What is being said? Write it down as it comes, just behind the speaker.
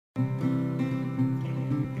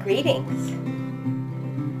Greetings.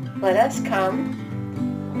 Let us come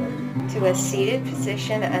to a seated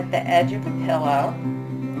position at the edge of a pillow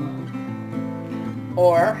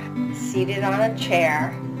or seated on a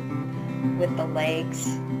chair with the legs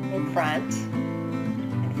in front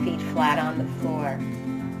and feet flat on the floor.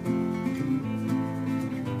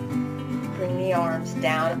 Bring the arms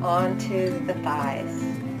down onto the thighs.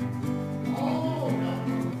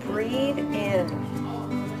 Breathe in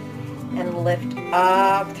and lift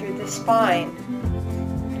up through the spine,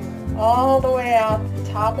 all the way out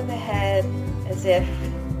the top of the head as if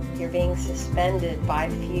you're being suspended by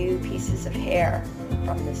a few pieces of hair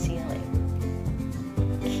from the ceiling.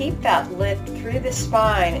 Keep that lift through the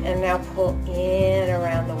spine and now pull in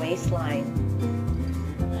around the waistline,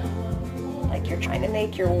 like you're trying to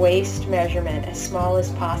make your waist measurement as small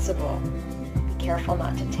as possible. Be careful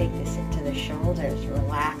not to take this into the shoulders.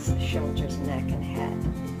 Relax the shoulders, neck, and head.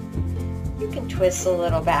 You can twist a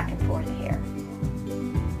little back and forth here.